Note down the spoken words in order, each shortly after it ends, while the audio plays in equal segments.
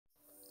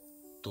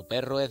¿Tu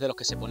perro es de los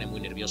que se pone muy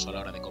nervioso a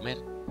la hora de comer?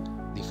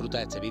 Disfruta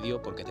de este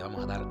vídeo porque te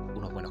vamos a dar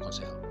unos buenos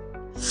consejos.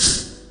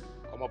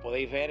 Como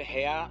podéis ver,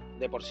 Gea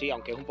de por sí,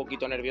 aunque es un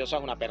poquito nerviosa,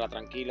 es una perra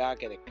tranquila,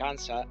 que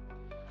descansa.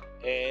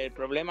 El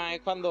problema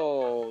es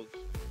cuando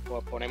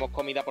pues, ponemos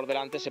comida por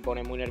delante, se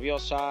pone muy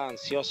nerviosa,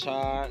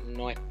 ansiosa,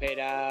 no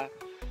espera,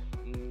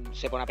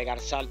 se pone a pegar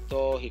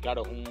saltos y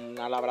claro, es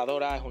una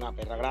labradora, es una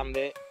perra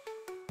grande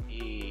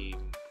y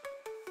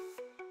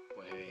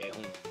pues es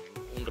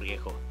un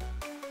riesgo,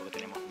 porque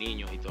tenemos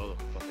niños y todo,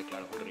 entonces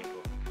claro, es un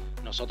riesgo.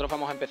 Nosotros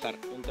vamos a empezar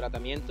un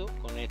tratamiento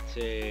con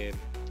este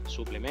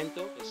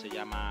suplemento que se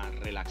llama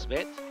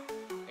RelaxVet.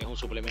 Es un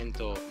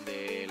suplemento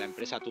de la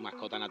empresa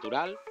Tratamiento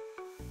Natural.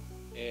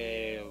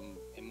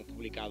 Hemos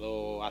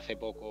publicado hace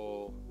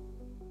poco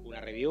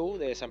una review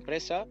de esa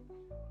empresa.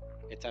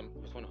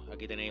 Bueno,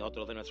 aquí tenéis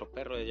otro de nuestros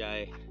perros, ella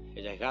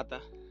es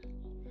Gata,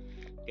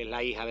 que es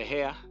la hija de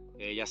Gea.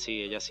 Ella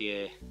sí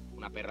es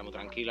una perra muy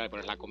tranquila, le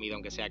pones la comida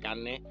aunque sea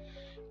carne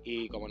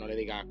y como no le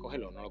digas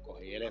cógelo, no lo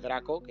coge. Y él es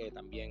Draco, que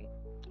también,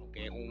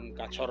 aunque es un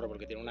cachorro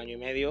porque tiene 1 año y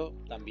medio,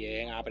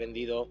 también ha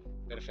aprendido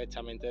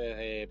perfectamente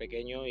desde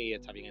pequeño y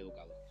está bien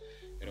educado.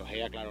 Pero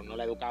Gea, claro, no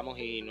la educamos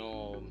y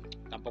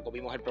tampoco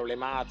vimos el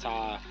problema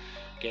hasta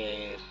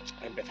que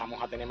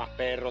empezamos a tener más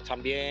perros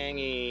también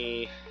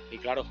y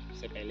claro,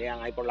 se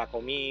pelean ahí por la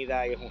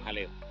comida y es un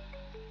jaleo.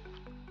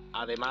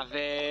 Además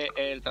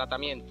del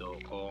tratamiento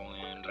con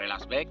el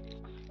RelaxVet,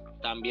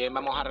 también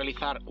vamos a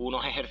realizar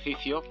unos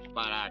ejercicios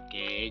para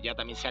que ella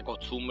también se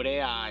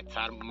acostumbre a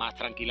estar más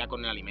tranquila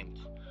con el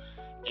alimento.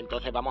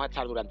 Entonces vamos a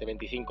estar durante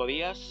 25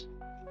 días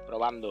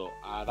probando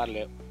a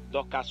darle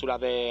 2 cápsulas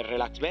de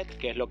RelaxVet,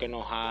 que es lo que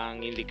nos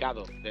han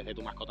indicado desde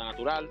Tu Mascota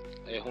Natural.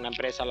 Es una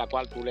empresa en la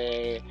cual tú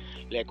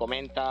le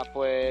comentas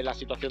pues la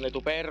situación de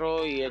tu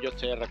perro y ellos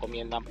te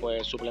recomiendan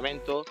pues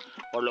suplementos.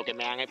 Por lo que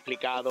me han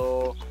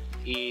explicado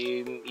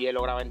y he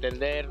logrado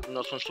entender,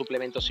 no son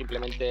suplementos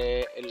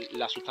simplemente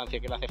la sustancia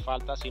que le hace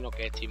falta, sino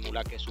que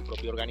estimula que su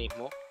propio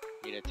organismo,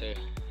 mire este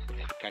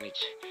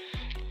caniche,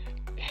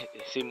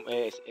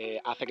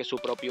 hace que su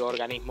propio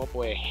organismo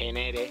pues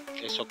genere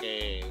eso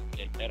que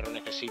el perro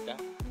necesita,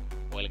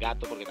 o el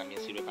gato, porque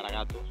también sirve para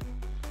gatos.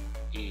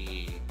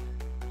 Y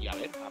a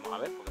ver, vamos a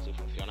ver, porque si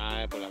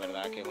funciona, pues la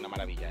verdad es que es una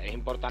maravilla. Es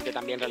importante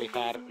también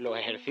realizar los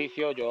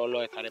ejercicios, yo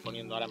los estaré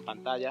poniendo ahora en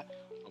pantalla,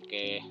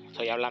 aunque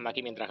estoy hablando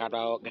aquí mientras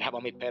grabo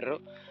a mis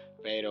perros,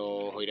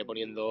 pero os iré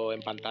poniendo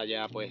en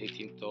pantalla pues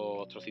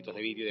distintos trocitos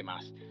de vídeo y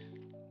demás.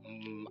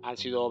 Han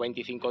sido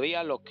 25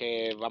 días los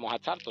que vamos a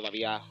estar,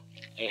 todavía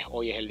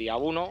hoy es el día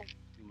 1,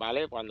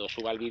 ¿vale? Cuando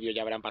suba el vídeo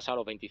ya habrán pasado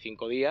los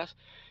 25 días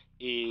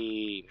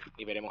y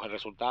veremos el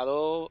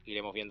resultado,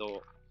 iremos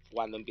viendo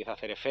cuándo empieza a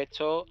hacer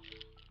efecto.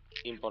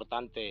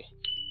 Importante,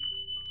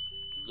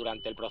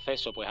 durante el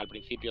proceso, pues al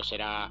principio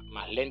será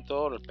más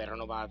lento, el perro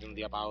no va de un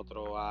día para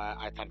otro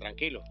a estar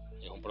tranquilo.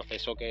 Es un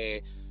proceso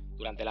que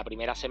durante la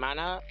primera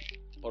semana,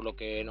 por lo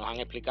que nos han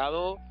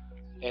explicado,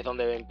 es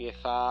donde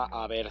empieza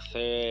a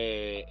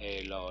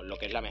verse lo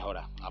que es la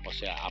mejora, o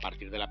sea, a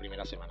partir de la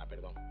primera semana,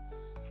 perdón.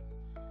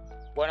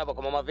 Bueno, pues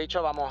como hemos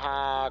dicho, vamos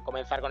a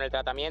comenzar con el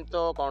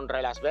tratamiento con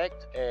RelaxVet.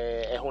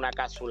 Es una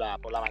cápsula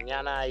por la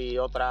mañana y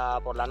otra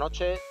por la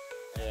noche.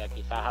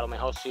 Quizás a lo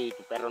mejor si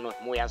tu perro no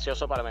es muy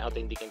ansioso, pues a lo mejor te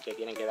indiquen que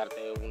tienen que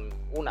darte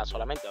una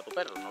solamente a tu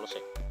perro, no lo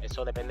sé.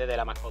 Eso depende de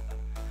la mascota.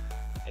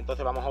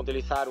 Entonces vamos a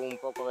utilizar un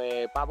poco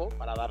de pavo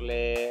para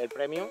darle el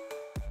premio.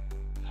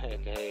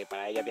 Que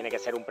para ella tiene que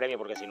ser un premio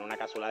porque si no una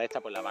cápsula de esta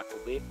pues la va a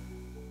escupir.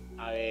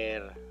 A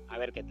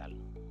ver qué tal.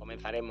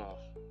 Comenzaremos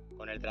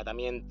con el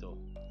tratamiento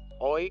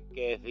hoy,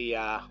 que es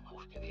día...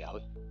 ¿qué día es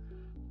hoy?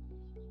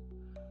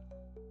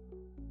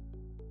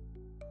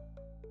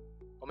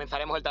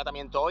 Comenzaremos el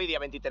tratamiento hoy, día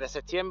 23 de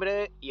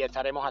septiembre, y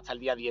estaremos hasta el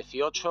día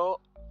 18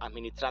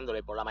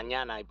 administrándole por la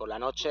mañana y por la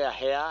noche a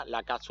Gea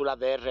la cápsula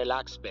de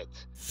RelaxVet.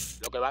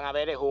 Lo que van a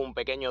ver es un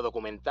pequeño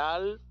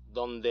documental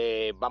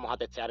donde vamos a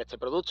testear este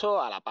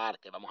producto a la par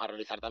que vamos a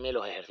realizar también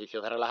los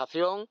ejercicios de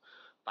relajación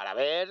para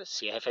ver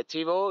si es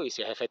efectivo, y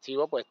si es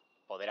efectivo pues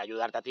poder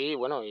ayudarte a ti,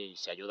 bueno, y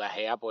si ayuda a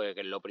Gea pues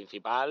que es lo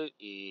principal,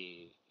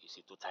 y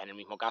si tú estás en el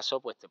mismo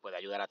caso pues te puede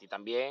ayudar a ti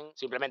también,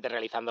 simplemente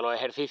realizando los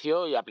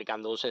ejercicios y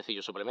aplicando un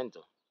sencillo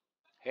suplemento.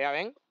 Gea,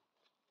 ven.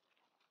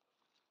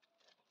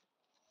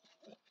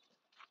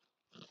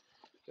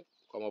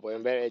 Como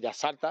pueden ver, ella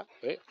salta,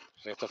 el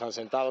resto están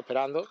sentados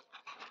esperando.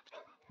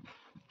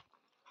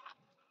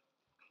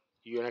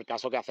 Y yo en el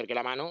caso que acerque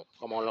la mano,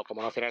 como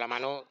no cierre la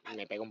mano,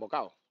 me pega un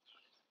bocado.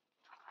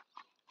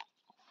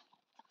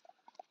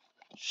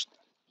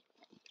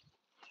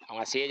 Aún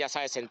así ella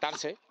sabe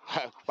sentarse,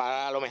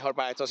 a lo mejor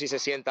para esto sí se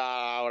sienta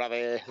a la hora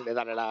de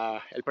darle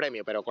el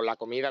premio, pero con la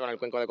comida, con el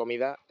cuenco de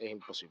comida, es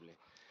imposible.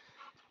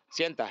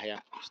 Sienta,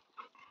 Gea.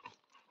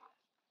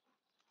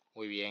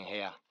 Muy bien,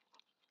 Gea.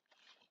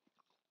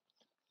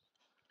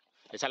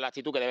 Esa es la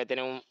actitud que debe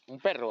tener un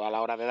perro a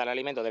la hora de dar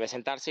alimento, debe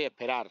sentarse y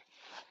esperar.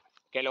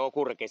 ¿Qué luego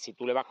ocurre? Que si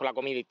tú le vas con la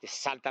comida y te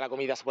salta la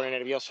comida, se pone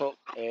nervioso,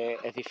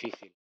 es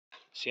difícil.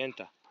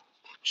 Sienta.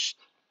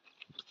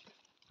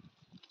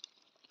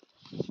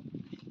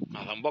 Me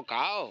has dado un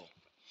bocado.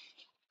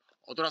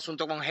 Otro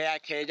asunto con Gea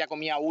es que ella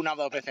comía 1 o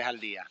 2 veces al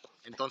día.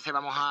 Entonces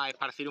vamos a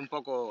esparcir un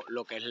poco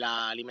lo que es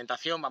la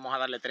alimentación, vamos a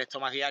darle 3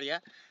 tomas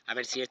diarias, a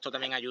ver si esto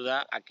también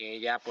ayuda a que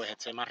ella pues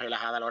esté más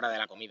relajada a la hora de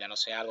la comida, no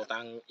sea algo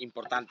tan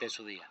importante en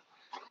su día.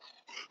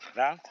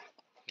 ¿Verdad?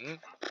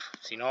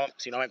 Si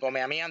no me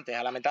come a mí antes,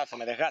 a la metazo,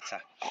 me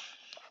desgasta.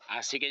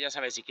 Así que ya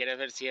sabes, si quieres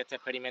ver si este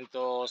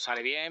experimento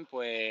sale bien,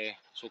 pues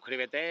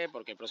suscríbete,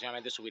 porque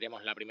próximamente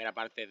subiremos la primera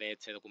parte de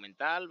este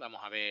documental.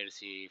 Vamos a ver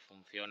si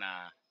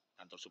funciona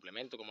tanto el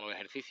suplemento como los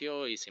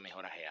ejercicios y si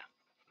mejora Gea.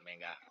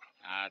 Venga,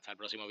 hasta el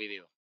próximo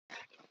vídeo.